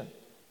estimation.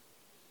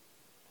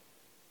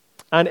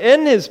 And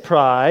in his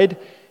pride,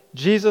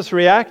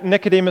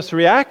 Nicodemus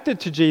reacted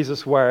to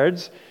Jesus'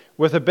 words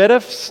with a bit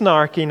of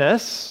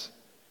snarkiness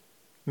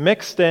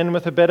mixed in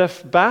with a bit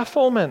of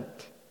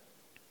bafflement.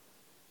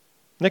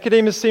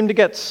 Nicodemus seemed to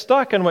get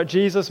stuck on what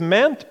Jesus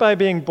meant by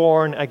being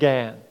born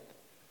again.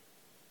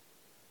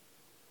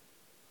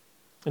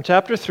 In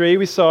chapter 3,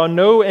 we saw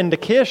no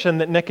indication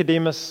that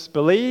Nicodemus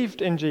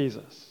believed in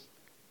Jesus.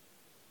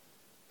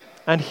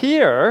 And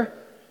here,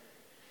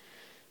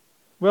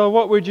 well,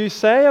 what would you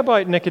say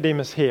about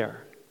Nicodemus here?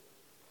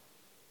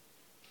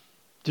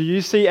 Do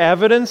you see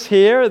evidence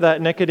here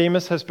that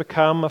Nicodemus has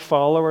become a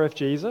follower of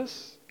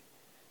Jesus?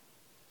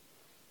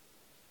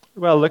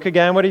 Well, look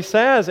again what he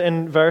says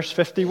in verse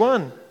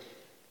 51.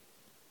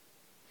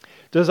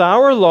 Does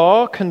our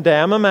law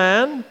condemn a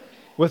man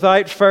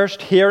without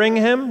first hearing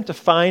him to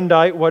find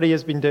out what he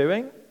has been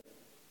doing?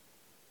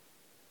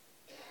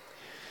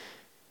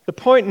 The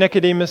point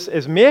Nicodemus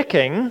is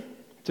making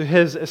to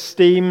his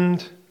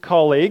esteemed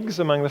colleagues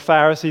among the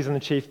Pharisees and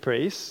the chief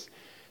priests,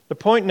 the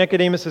point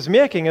Nicodemus is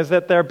making is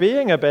that they're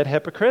being a bit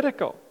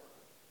hypocritical.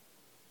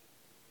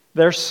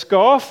 They're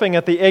scoffing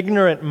at the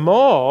ignorant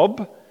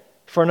mob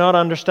for not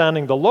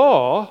understanding the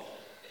law,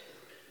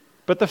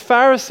 but the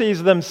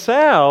Pharisees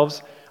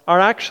themselves are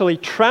actually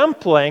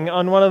trampling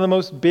on one of the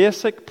most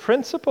basic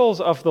principles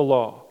of the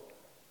law.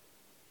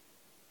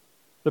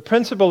 The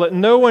principle that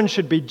no one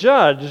should be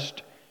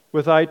judged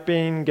without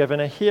being given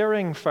a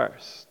hearing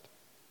first.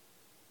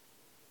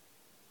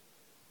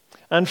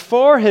 And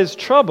for his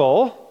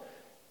trouble,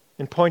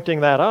 in pointing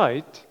that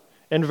out,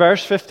 in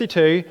verse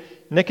 52,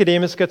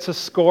 Nicodemus gets a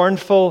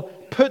scornful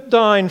put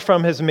down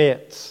from his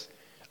mates.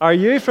 Are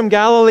you from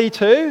Galilee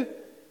too?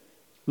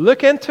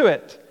 Look into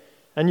it,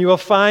 and you will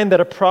find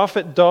that a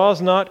prophet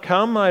does not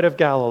come out of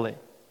Galilee.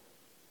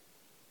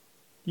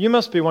 You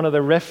must be one of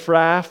the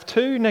riffraff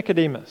too,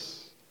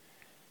 Nicodemus.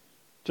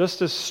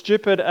 Just as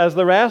stupid as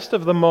the rest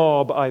of the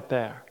mob out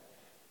there.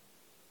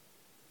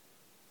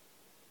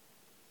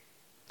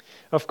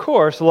 Of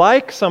course,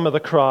 like some of the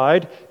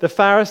crowd, the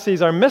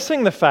Pharisees are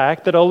missing the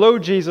fact that although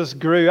Jesus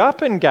grew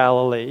up in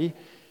Galilee,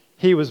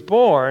 he was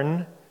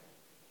born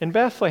in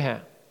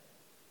Bethlehem,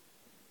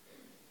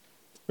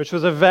 which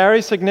was a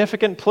very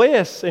significant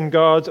place in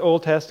God's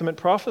Old Testament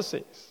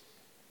prophecies.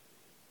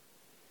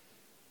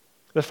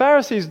 The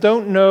Pharisees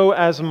don't know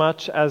as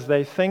much as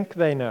they think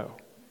they know.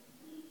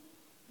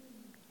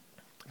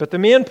 But the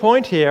main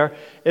point here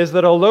is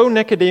that although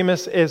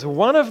Nicodemus is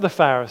one of the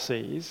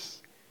Pharisees,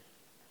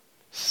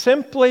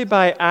 simply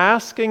by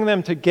asking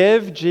them to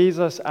give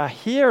Jesus a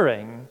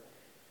hearing,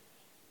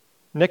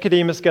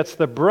 Nicodemus gets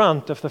the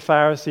brunt of the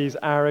Pharisees'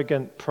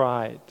 arrogant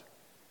pride.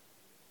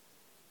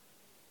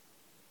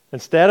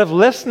 Instead of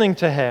listening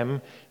to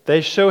him,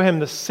 they show him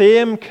the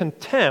same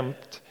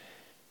contempt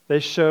they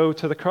show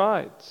to the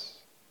crowds.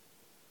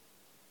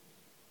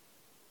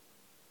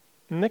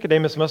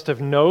 Nicodemus must have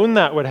known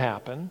that would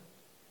happen,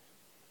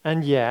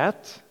 and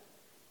yet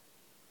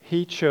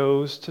he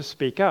chose to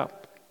speak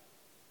up.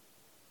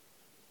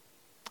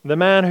 The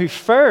man who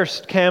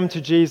first came to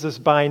Jesus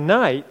by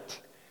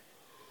night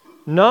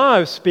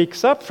now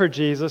speaks up for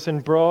Jesus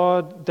in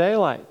broad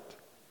daylight.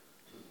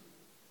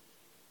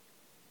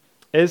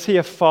 Is he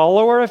a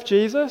follower of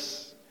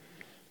Jesus?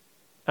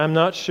 I'm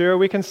not sure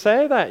we can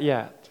say that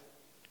yet.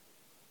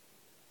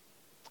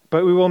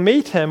 But we will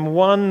meet him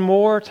one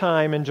more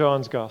time in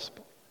John's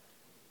Gospel.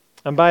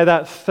 And by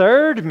that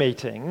third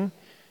meeting,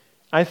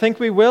 I think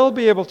we will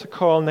be able to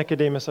call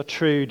Nicodemus a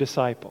true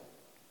disciple.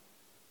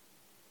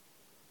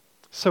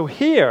 So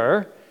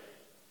here,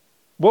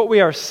 what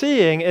we are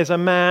seeing is a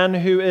man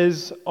who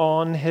is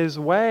on his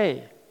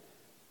way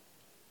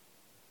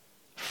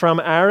from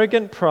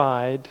arrogant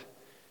pride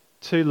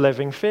to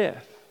living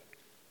faith.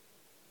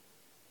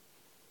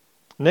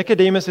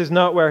 Nicodemus is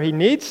not where he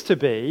needs to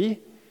be,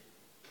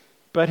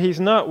 but he's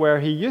not where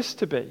he used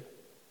to be.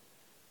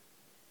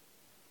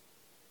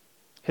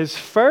 His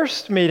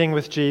first meeting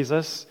with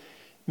Jesus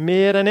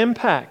made an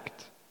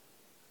impact.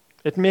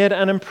 It made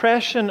an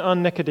impression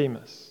on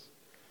Nicodemus.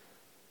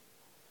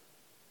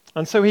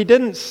 And so he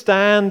didn't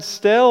stand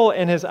still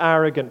in his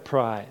arrogant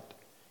pride.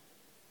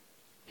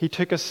 He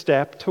took a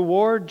step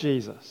toward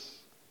Jesus.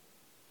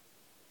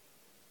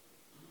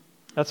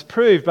 That's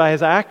proved by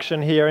his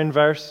action here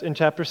in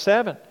chapter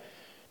 7.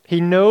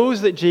 He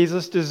knows that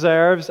Jesus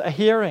deserves a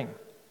hearing.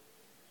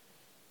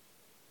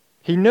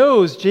 He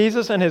knows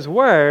Jesus and his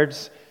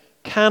words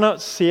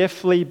cannot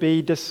safely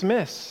be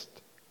dismissed.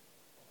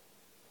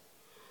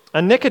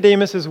 And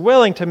Nicodemus is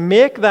willing to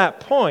make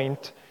that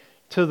point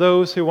to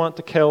those who want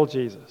to kill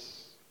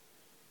Jesus,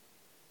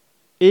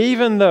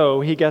 even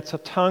though he gets a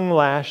tongue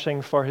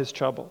lashing for his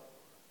trouble.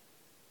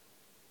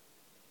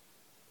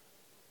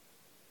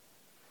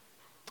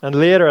 And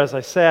later, as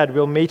I said,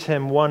 we'll meet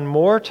him one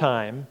more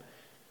time,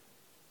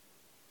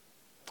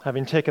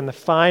 having taken the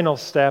final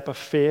step of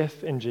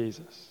faith in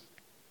Jesus.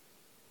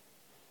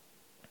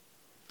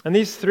 And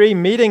these three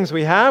meetings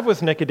we have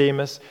with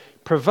Nicodemus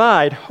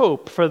provide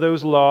hope for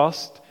those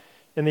lost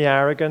in the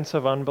arrogance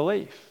of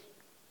unbelief.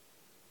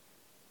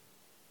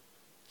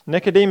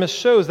 Nicodemus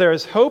shows there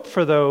is hope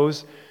for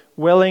those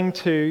willing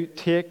to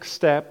take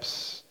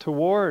steps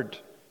toward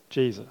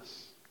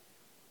Jesus.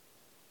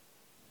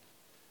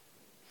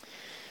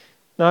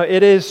 Now,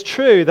 it is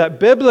true that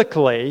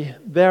biblically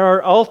there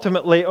are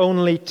ultimately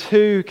only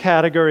two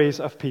categories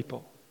of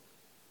people: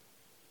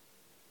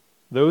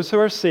 those who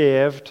are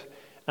saved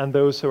and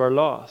those who are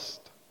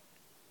lost.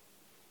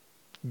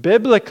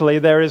 Biblically,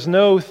 there is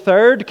no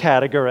third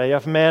category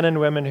of men and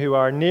women who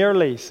are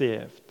nearly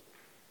saved.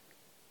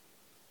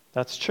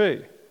 That's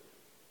true.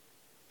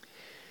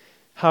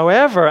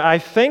 However, I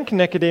think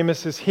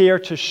Nicodemus is here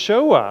to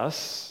show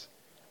us,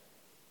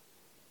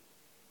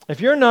 if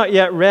you're not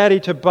yet ready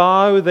to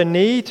bow the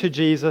knee to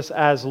Jesus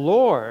as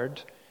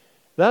Lord,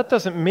 that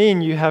doesn't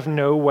mean you have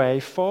no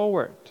way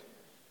forward.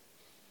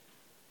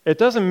 It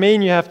doesn't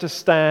mean you have to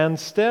stand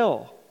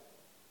still.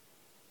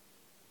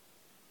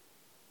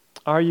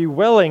 Are you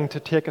willing to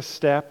take a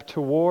step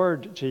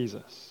toward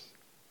Jesus?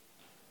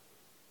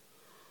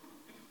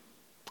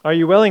 Are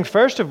you willing,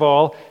 first of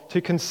all, to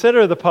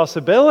consider the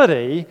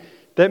possibility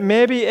that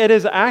maybe it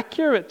is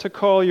accurate to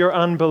call your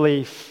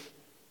unbelief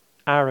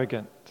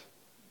arrogant?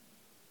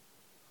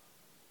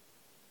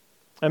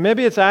 And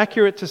maybe it's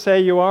accurate to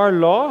say you are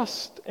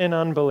lost in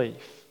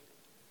unbelief.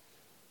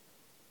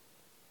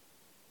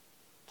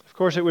 Of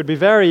course, it would be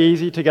very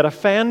easy to get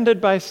offended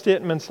by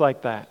statements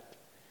like that.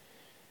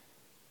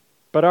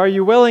 But are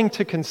you willing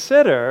to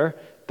consider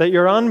that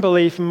your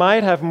unbelief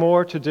might have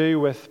more to do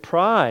with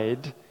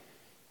pride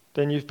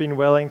than you've been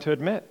willing to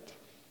admit?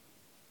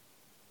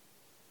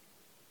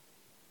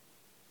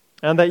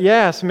 And that,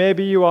 yes,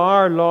 maybe you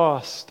are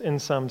lost in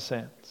some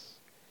sense.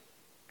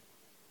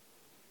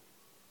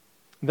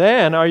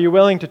 Then, are you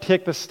willing to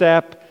take the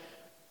step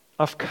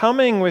of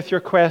coming with your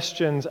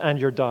questions and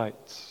your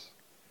doubts?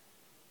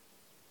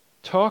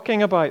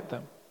 Talking about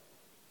them.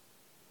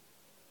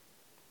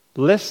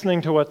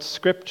 Listening to what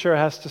Scripture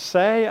has to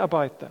say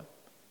about them.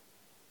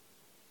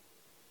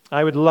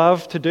 I would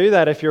love to do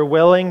that if you're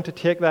willing to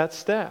take that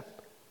step.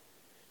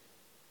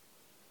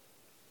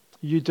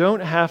 You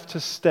don't have to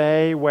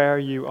stay where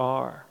you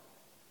are.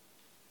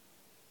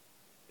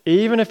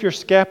 Even if you're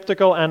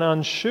skeptical and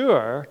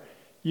unsure,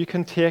 you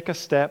can take a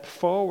step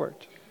forward.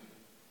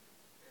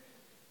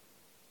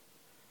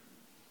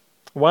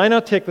 Why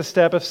not take the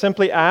step of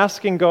simply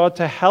asking God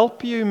to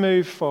help you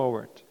move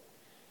forward?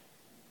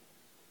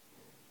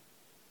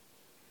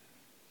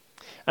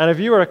 And if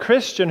you are a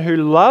Christian who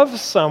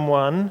loves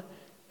someone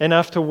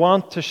enough to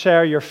want to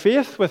share your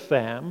faith with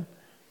them,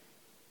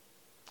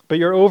 but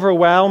you're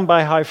overwhelmed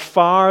by how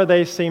far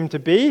they seem to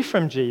be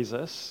from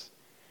Jesus,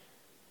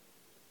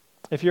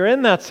 if you're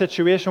in that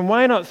situation,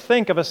 why not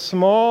think of a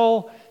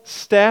small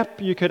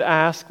step you could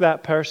ask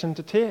that person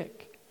to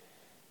take?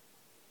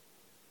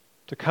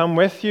 To come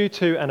with you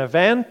to an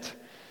event?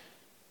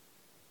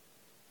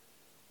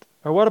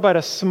 Or what about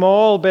a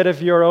small bit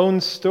of your own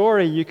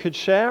story you could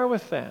share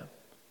with them?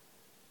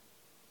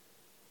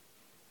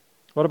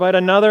 What about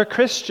another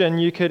Christian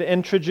you could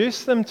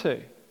introduce them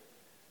to?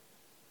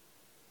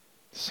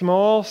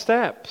 Small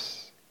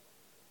steps.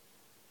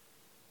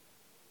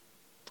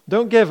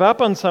 Don't give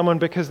up on someone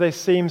because they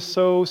seem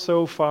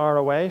so far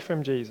away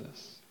from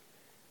Jesus.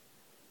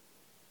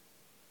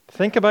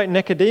 Think about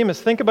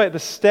Nicodemus. Think about the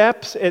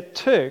steps it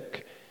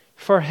took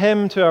for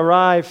him to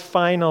arrive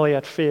finally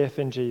at faith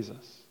in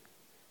Jesus.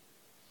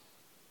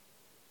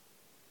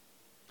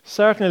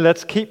 Certainly,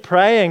 let's keep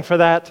praying for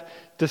that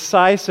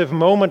decisive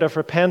moment of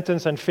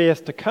repentance and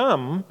faith to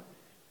come.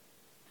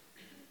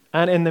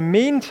 And in the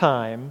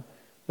meantime,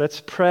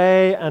 let's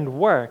pray and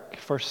work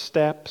for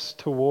steps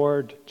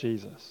toward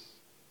Jesus.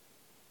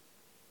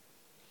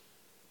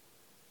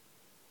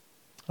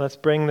 Let's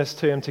bring this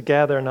to Him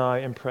together now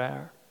in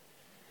prayer.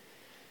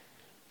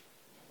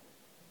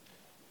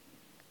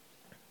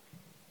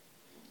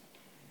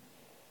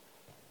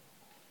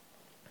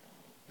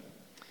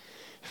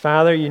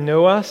 Father, you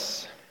know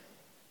us.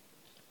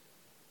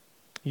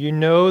 You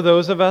know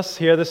those of us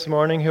here this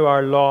morning who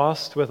are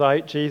lost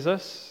without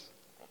Jesus.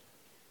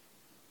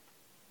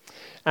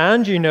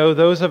 And you know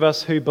those of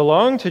us who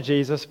belong to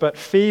Jesus but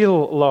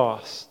feel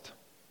lost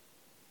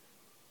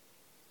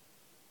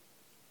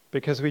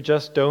because we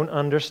just don't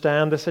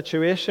understand the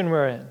situation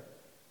we're in.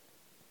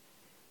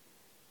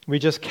 We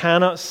just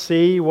cannot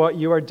see what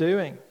you are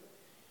doing.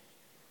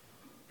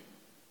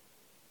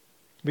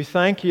 We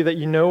thank you that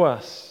you know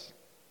us.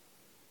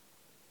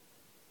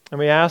 And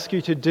we ask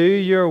you to do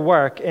your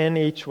work in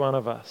each one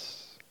of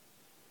us.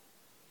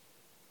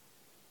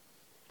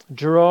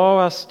 Draw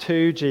us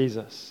to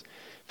Jesus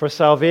for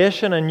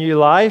salvation and new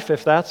life,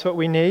 if that's what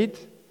we need.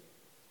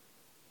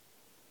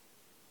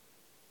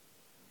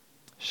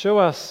 Show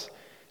us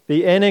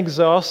the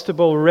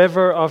inexhaustible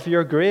river of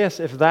your grace,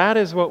 if that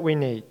is what we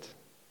need.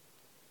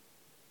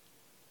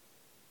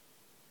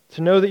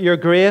 To know that your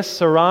grace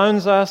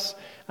surrounds us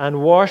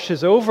and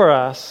washes over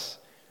us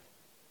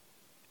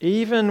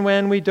even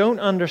when we don't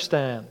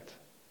understand.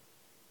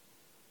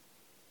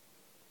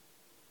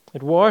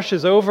 It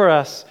washes over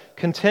us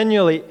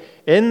continually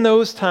in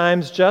those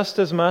times just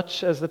as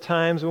much as the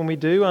times when we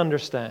do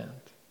understand.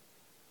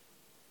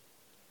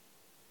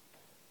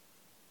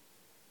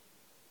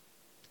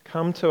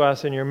 Come to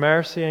us in your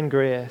mercy and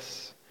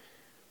grace.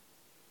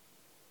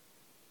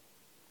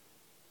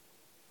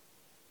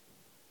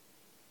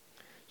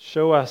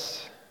 Show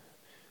us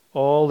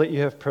all that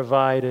you have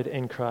provided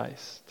in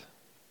Christ.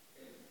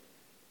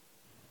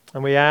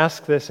 And we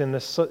ask this in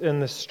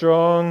the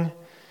strong,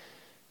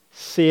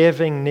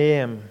 saving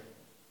name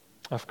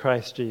of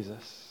Christ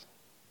Jesus.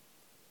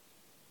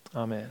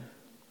 Amen.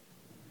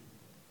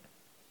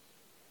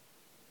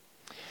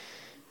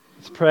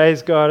 Let's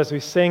praise God as we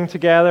sing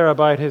together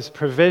about His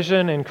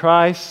provision in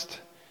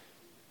Christ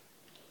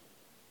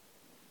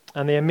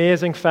and the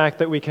amazing fact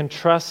that we can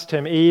trust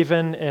Him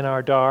even in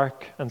our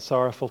dark and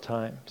sorrowful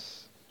times.